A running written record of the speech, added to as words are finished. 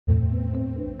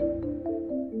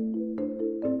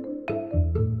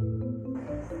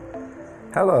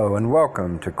Hello and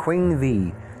welcome to Queen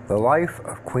V, the life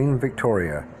of Queen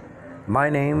Victoria. My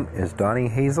name is Donnie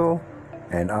Hazel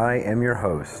and I am your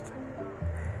host.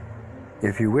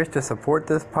 If you wish to support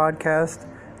this podcast,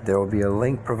 there will be a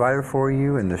link provided for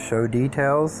you in the show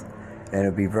details, and it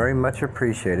will be very much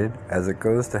appreciated as it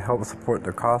goes to help support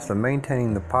the cost of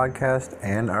maintaining the podcast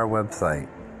and our website.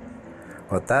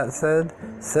 With that said,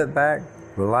 sit back,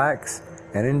 relax,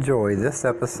 and enjoy this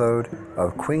episode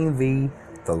of Queen V,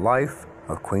 the life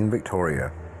of Queen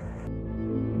Victoria.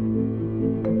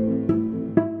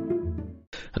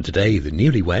 And today the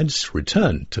newlyweds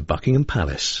return to Buckingham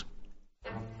Palace.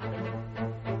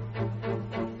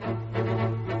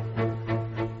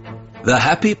 The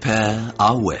happy pair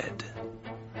are wed.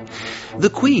 The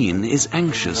Queen is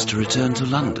anxious to return to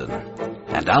London,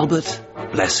 and Albert,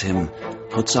 bless him,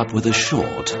 puts up with a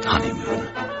short honeymoon.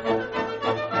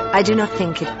 I do not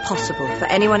think it possible for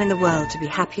anyone in the world to be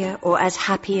happier or as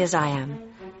happy as I am.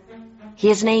 He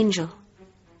is an angel,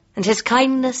 and his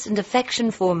kindness and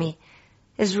affection for me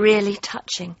is really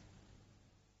touching.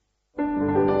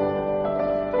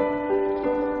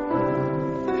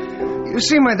 You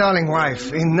see, my darling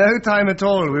wife, in no time at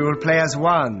all we will play as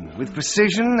one, with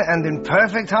precision and in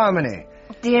perfect harmony.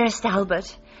 Dearest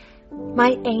Albert,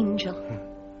 my angel.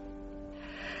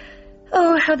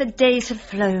 Oh, how the days have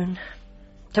flown.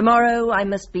 Tomorrow I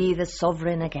must be the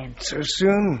sovereign again. So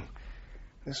soon?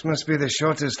 This must be the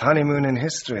shortest honeymoon in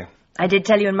history. I did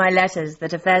tell you in my letters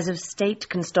that affairs of state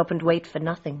can stop and wait for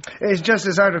nothing. It's just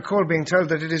as I recall being told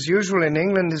that it is usual in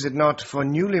England, is it not, for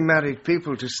newly married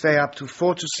people to stay up to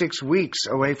 4 to 6 weeks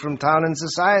away from town and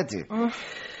society.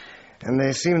 And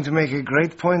they seem to make a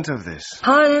great point of this.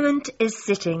 Parliament is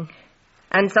sitting,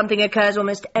 and something occurs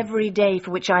almost every day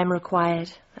for which I am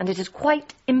required, and it is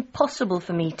quite impossible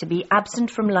for me to be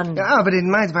absent from London. Ah, but it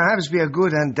might perhaps be a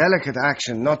good and delicate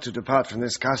action not to depart from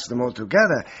this custom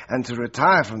altogether, and to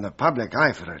retire from the public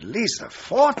eye for at least a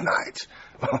fortnight,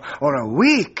 or a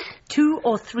week. 2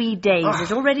 or 3 days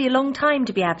is already a long time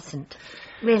to be absent.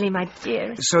 Really, my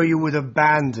dearest. So you would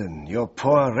abandon your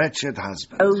poor wretched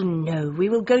husband? Oh, no, we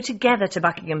will go together to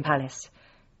Buckingham Palace.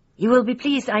 You will be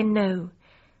pleased, I know.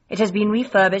 It has been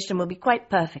refurbished and will be quite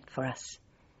perfect for us.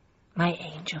 My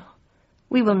angel,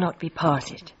 we will not be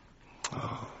parted.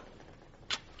 Oh.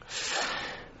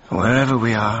 Wherever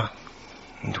we are,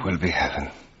 it will be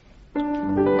heaven.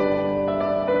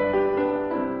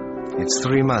 It's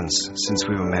 3 months since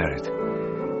we were married.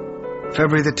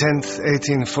 February the 10th,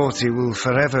 1840 will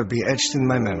forever be etched in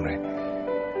my memory.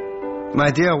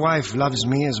 My dear wife loves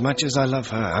me as much as I love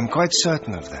her. I'm quite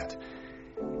certain of that.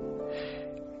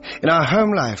 In our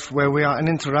home life, where we are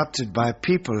uninterrupted by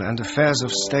people and affairs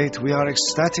of state, we are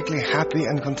ecstatically happy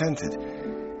and contented.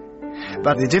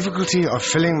 But the difficulty of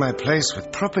filling my place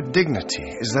with proper dignity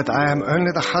is that I am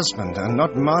only the husband and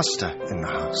not master in the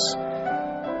house.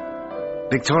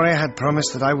 Victoria had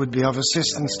promised that I would be of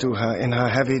assistance to her in her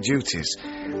heavy duties,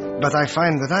 but I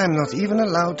find that I am not even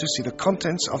allowed to see the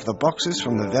contents of the boxes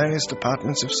from the various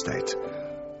departments of state.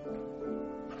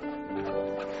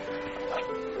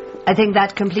 I think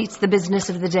that completes the business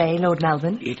of the day, Lord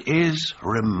Melbourne. It is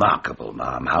remarkable,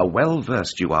 ma'am, how well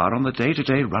versed you are on the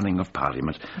day-to-day running of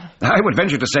Parliament. I would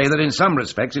venture to say that in some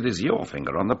respects it is your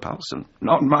finger on the pulse and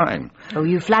not mine. Oh,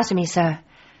 you flatter me, sir.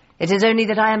 It is only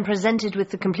that I am presented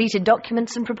with the completed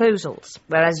documents and proposals,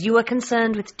 whereas you are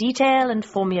concerned with detail and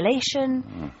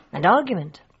formulation and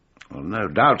argument. Well, no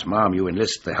doubt, ma'am, you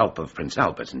enlist the help of Prince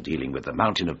Albert in dealing with the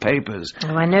mountain of papers.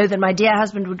 Oh, I know that my dear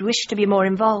husband would wish to be more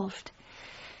involved.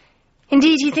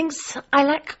 Indeed, he thinks I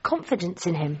lack confidence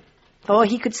in him, for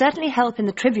he could certainly help in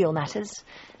the trivial matters,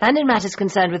 and in matters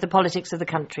concerned with the politics of the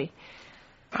country.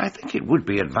 I think it would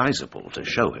be advisable to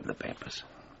show him the papers.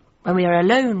 When we are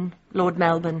alone, Lord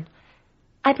Melbourne,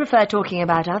 I prefer talking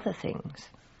about other things.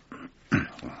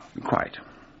 Quite.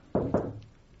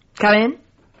 Come in.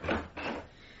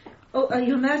 Oh,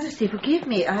 Your Majesty, forgive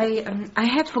me. I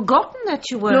had forgotten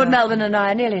that you were... Lord Melbourne and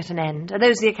I are nearly at an end. Are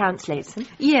those the accounts, Latson?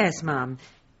 Yes, ma'am.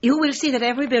 You will see that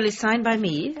every bill is signed by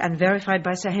me and verified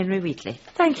by Sir Henry Wheatley.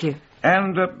 Thank you.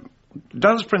 And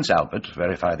does Prince Albert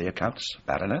verify the accounts,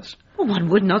 Baroness? Well, one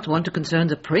would not want to concern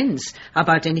the Prince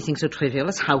about anything so trivial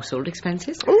as household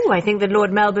expenses. Oh, I think that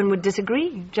Lord Melbourne would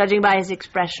disagree, judging by his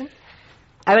expression.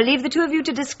 I will leave the two of you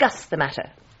to discuss the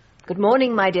matter. Good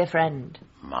morning, my dear friend.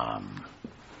 Ma'am.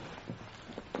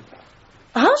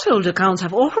 Household accounts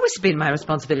have always been my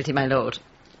responsibility, my lord.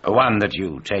 One that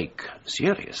you take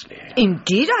seriously.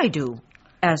 Indeed I do,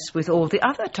 as with all the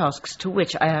other tasks to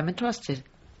which I am entrusted.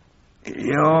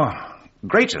 Your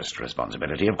greatest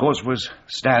responsibility, of course, was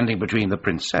standing between the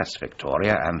Princess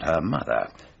Victoria and her mother,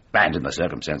 And in the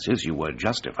circumstances, you were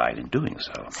justified in doing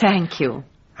so. Thank you.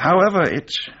 However,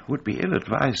 it would be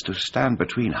ill-advised to stand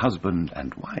between husband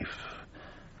and wife.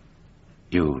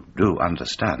 You do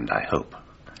understand, I hope.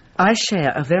 I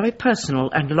share a very personal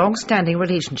and long-standing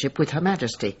relationship with Her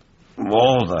Majesty.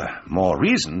 All the more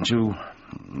reason to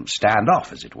stand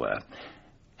off, as it were.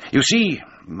 You see,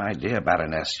 my dear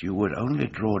Baroness, you would only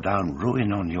draw down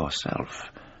ruin on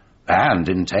yourself and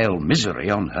entail misery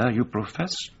on her you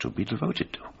profess to be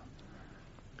devoted to.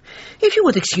 If you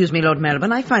would excuse me, Lord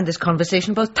Melbourne, I find this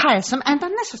conversation both tiresome and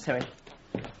unnecessary.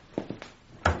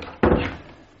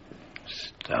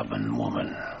 Stubborn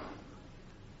woman.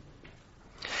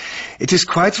 It is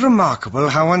quite remarkable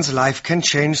how one's life can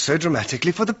change so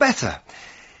dramatically for the better.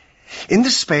 In the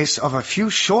space of a few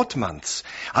short months,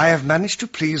 I have managed to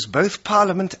please both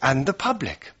Parliament and the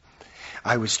public.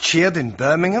 I was cheered in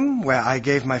Birmingham, where I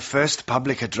gave my first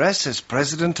public address as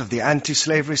president of the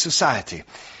Anti-Slavery Society.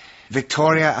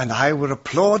 Victoria and I were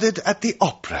applauded at the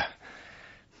opera.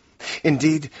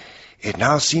 Indeed, it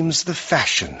now seems the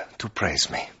fashion to praise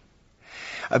me.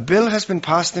 A bill has been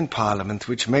passed in Parliament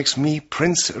which makes me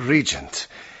Prince Regent,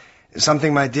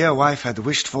 something my dear wife had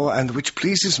wished for and which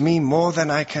pleases me more than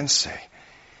I can say.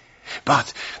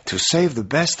 But to save the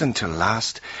best until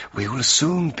last, we will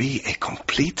soon be a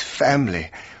complete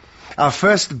family. Our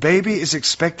first baby is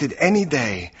expected any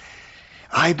day.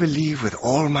 I believe with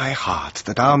all my heart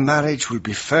that our marriage will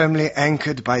be firmly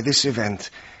anchored by this event.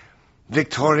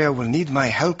 Victoria will need my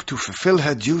help to fulfill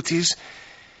her duties,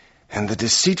 and the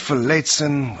deceitful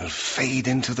Lehzen will fade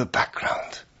into the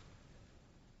background.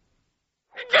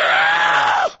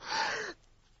 No!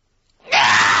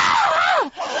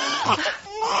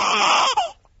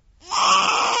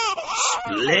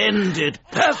 Splendid,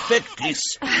 perfectly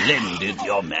splendid,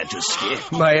 Your Majesty.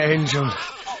 My angel,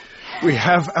 we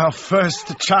have our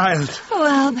first child. Oh,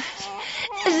 Albert,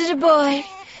 is it a boy?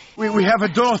 We have a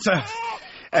daughter,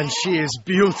 and she is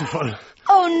beautiful.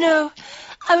 Oh, no.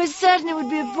 I was certain it would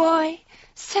be a boy.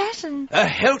 Certain. A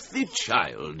healthy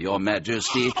child, Your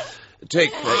Majesty.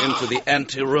 Take her into the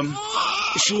anteroom.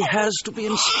 She has to be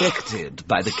inspected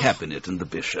by the cabinet and the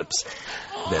bishops.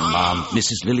 Then, Ma'am,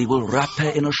 Mrs. Lily will wrap her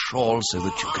in a shawl so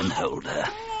that you can hold her.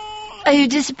 Are you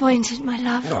disappointed, my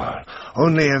love? Oh,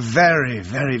 only a very,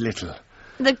 very little.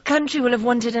 The country will have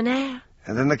wanted an heir.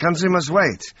 And then the country must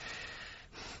wait.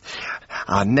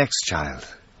 Our next child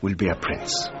will be a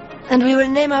prince. And we will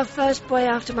name our first boy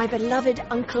after my beloved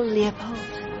Uncle Leopold.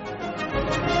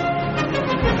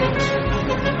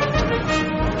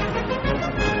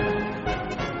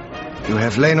 You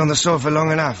have lain on the sofa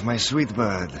long enough, my sweet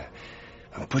bird.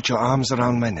 Put your arms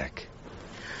around my neck.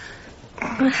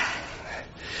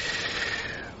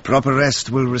 Proper rest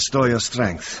will restore your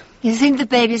strength. You think the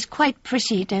baby's quite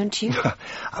pretty, don't you?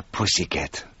 A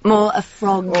pussycat. More a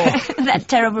frog. Oh. That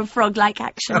terrible frog-like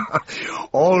action.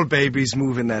 All babies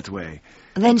move in that way.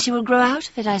 Then she will grow out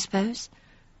of it, I suppose.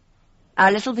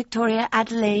 Our little Victoria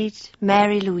Adelaide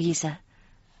Mary Louisa.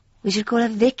 We should call her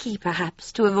Vicky,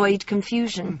 perhaps, to avoid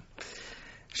confusion.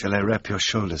 Shall I wrap your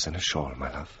shoulders in a shawl,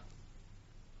 my love?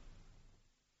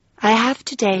 I have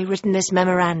today written this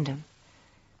memorandum.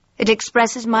 It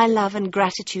expresses my love and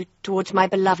gratitude towards my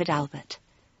beloved Albert.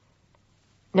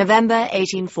 November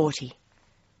 1840.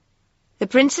 The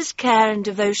prince's care and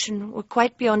devotion were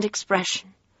quite beyond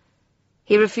expression.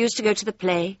 He refused to go to the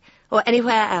play or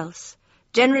anywhere else,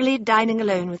 generally dining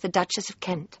alone with the Duchess of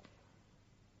Kent.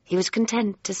 He was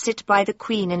content to sit by the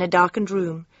Queen in a darkened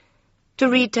room, to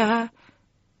read to her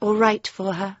or write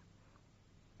for her.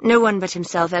 No one but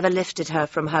himself ever lifted her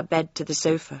from her bed to the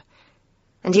sofa,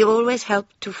 and he always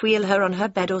helped to wheel her on her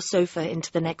bed or sofa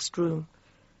into the next room.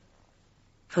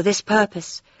 For this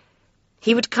purpose,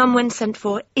 he would come when sent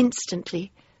for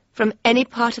instantly from any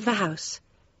part of the house.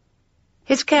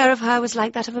 His care of her was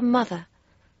like that of a mother,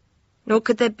 nor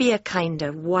could there be a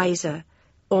kinder, wiser,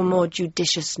 or more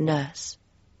judicious nurse.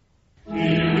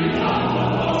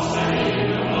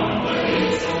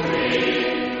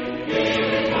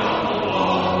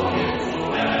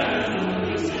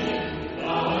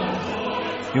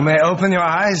 You may open your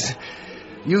eyes.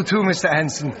 You too, Mr.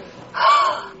 Anson.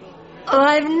 Oh,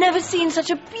 I've never seen such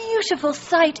a beautiful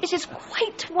sight. It is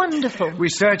quite wonderful. We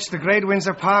searched the Great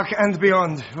Windsor Park and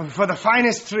beyond for the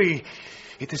finest tree.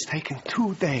 It has taken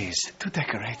 2 days to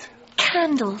decorate.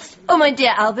 Candles. Oh, my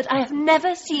dear Albert, I have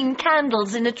never seen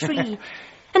candles in a tree.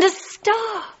 And a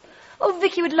star. Oh,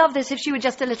 Vicky would love this if she were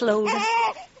just a little older.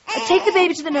 Take the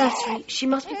baby to the nursery. She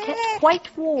must be kept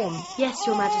quite warm. Yes,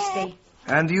 Your Majesty.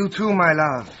 And you too, my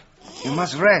love. You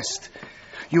must rest.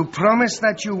 You promised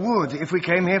that you would if we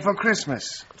came here for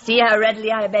Christmas. See how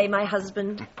readily I obey my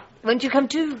husband. Won't you come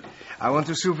too? I want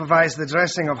to supervise the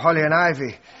dressing of holly and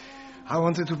ivy. I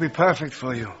want it to be perfect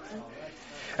for you.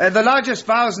 The largest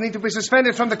boughs need to be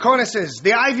suspended from the cornices.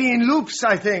 The ivy in loops,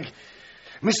 I think.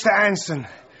 Mr. Anson,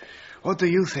 what do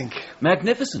you think?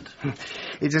 Magnificent.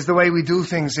 It is the way we do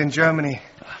things in Germany.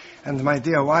 And my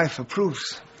dear wife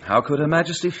approves. How could Her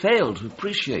Majesty fail to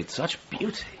appreciate such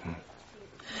beauty?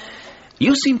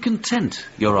 You seem content,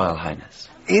 Your Royal Highness.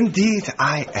 Indeed,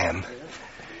 I am.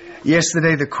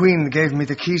 Yesterday, the Queen gave me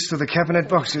the keys to the cabinet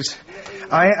boxes.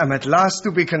 I am at last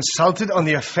to be consulted on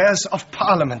the affairs of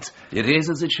Parliament. It is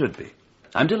as it should be.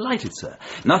 I'm delighted, sir.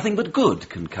 Nothing but good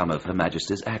can come of Her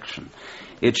Majesty's action.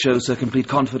 It shows her complete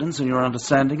confidence in your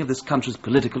understanding of this country's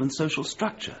political and social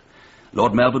structure.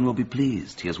 Lord Melbourne will be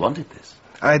pleased. He has wanted this.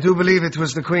 I do believe it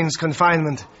was the Queen's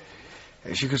confinement.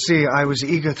 As you could see, I was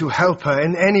eager to help her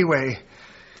in any way.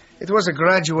 It was a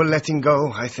gradual letting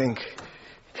go, I think.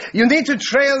 You need to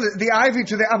trail the ivy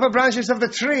to the upper branches of the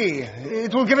tree.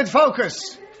 It will give it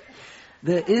focus.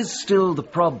 There is still the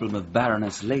problem of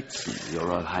Baroness Leitzen, Your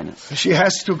Royal Highness. She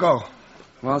has to go.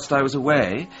 Whilst I was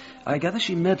away, I gather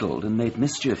she meddled and made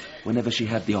mischief whenever she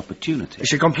had the opportunity.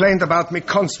 She complained about me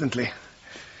constantly.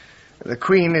 The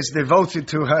Queen is devoted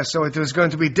to her, so it was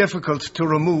going to be difficult to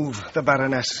remove the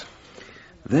Baroness.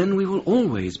 Then we will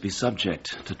always be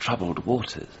subject to troubled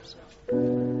waters.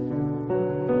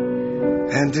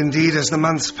 And indeed, as the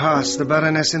months pass, the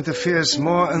Baroness interferes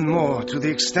more and more, to the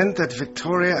extent that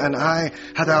Victoria and I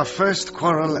had our first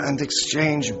quarrel and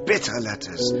exchanged bitter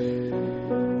letters.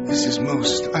 This is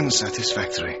most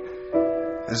unsatisfactory,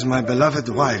 as my beloved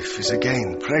wife is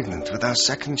again pregnant with our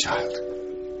second child.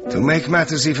 To make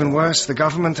matters even worse, the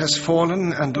government has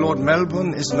fallen and Lord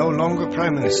Melbourne is no longer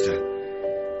Prime Minister.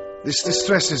 This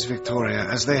distresses Victoria,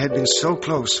 as they had been so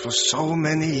close for so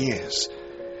many years.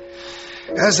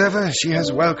 As ever, she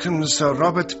has welcomed Sir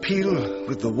Robert Peel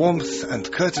with the warmth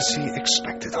and courtesy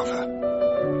expected of her.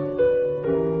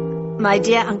 My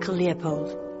dear Uncle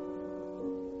Leopold,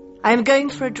 I am going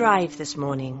for a drive this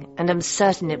morning, and am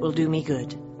certain it will do me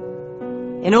good.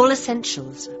 In all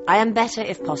essentials, I am better,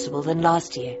 if possible, than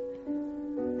last year.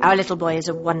 Our little boy is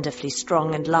a wonderfully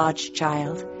strong and large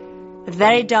child, with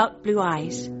very dark blue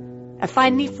eyes, a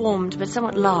finely formed but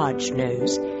somewhat large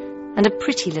nose, and a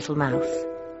pretty little mouth.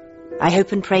 I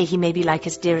hope and pray he may be like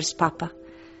his dearest papa.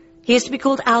 He is to be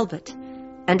called Albert,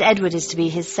 and Edward is to be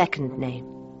his second name.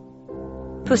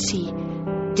 Pussy,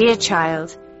 dear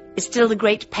child, is still the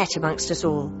great pet amongst us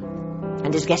all,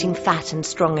 and is getting fat and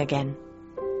strong again.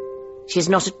 She is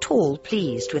not at all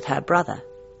pleased with her brother.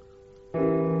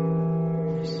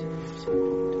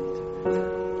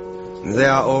 They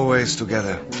are always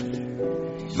together,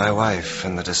 my wife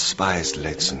and the despised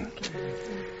Leitzen.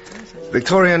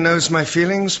 Victoria knows my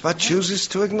feelings, but chooses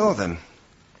to ignore them.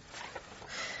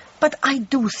 But I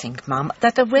do think, Mum,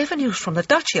 that the revenues from the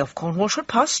Duchy of Cornwall should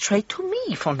pass straight to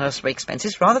me for nursery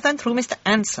expenses rather than through Mr.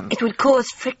 Anson. It would cause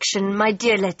friction, my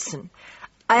dear Leitzen.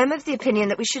 I am of the opinion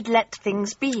that we should let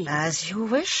things be. As you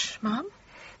wish, Mum.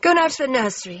 Go now to the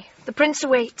nursery. The Prince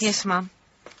awaits. Yes, Mum.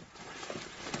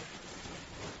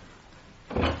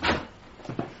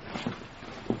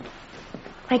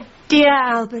 My dear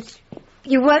Albert,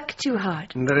 you work too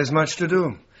hard. There is much to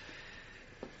do.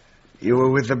 You were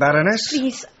with the Baroness?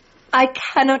 Please, I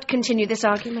cannot continue this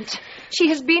argument. She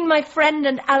has been my friend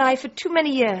and ally for too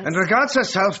many years. And regards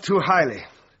herself too highly.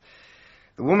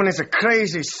 The woman is a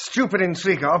crazy, stupid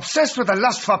intriguer, obsessed with a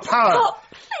lust for power. Oh,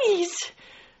 please.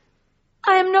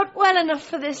 I am not well enough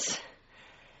for this.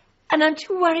 And I'm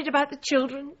too worried about the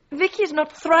children. Vicky is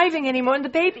not thriving anymore, and the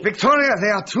baby... Victoria, they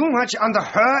are too much under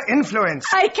her influence.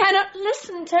 I cannot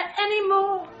listen to any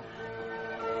more.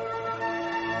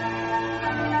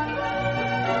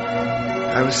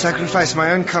 I will sacrifice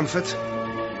my own comfort,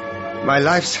 my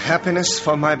life's happiness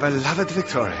for my beloved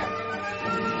Victoria.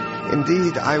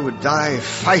 Indeed, I would die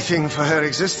fighting for her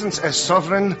existence as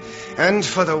sovereign and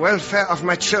for the welfare of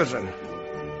my children.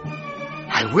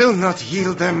 I will not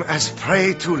yield them as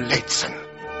prey to Leitzen.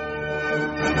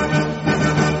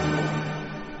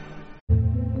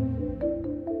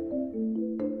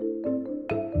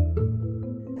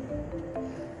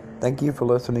 Thank you for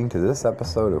listening to this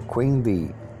episode of Queen Bee,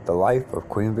 The Life of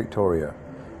Queen Victoria.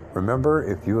 Remember,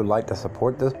 if you would like to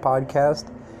support this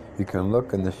podcast, you can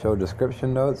look in the show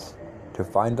description notes to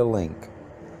find a link.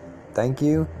 Thank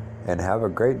you, and have a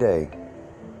great day.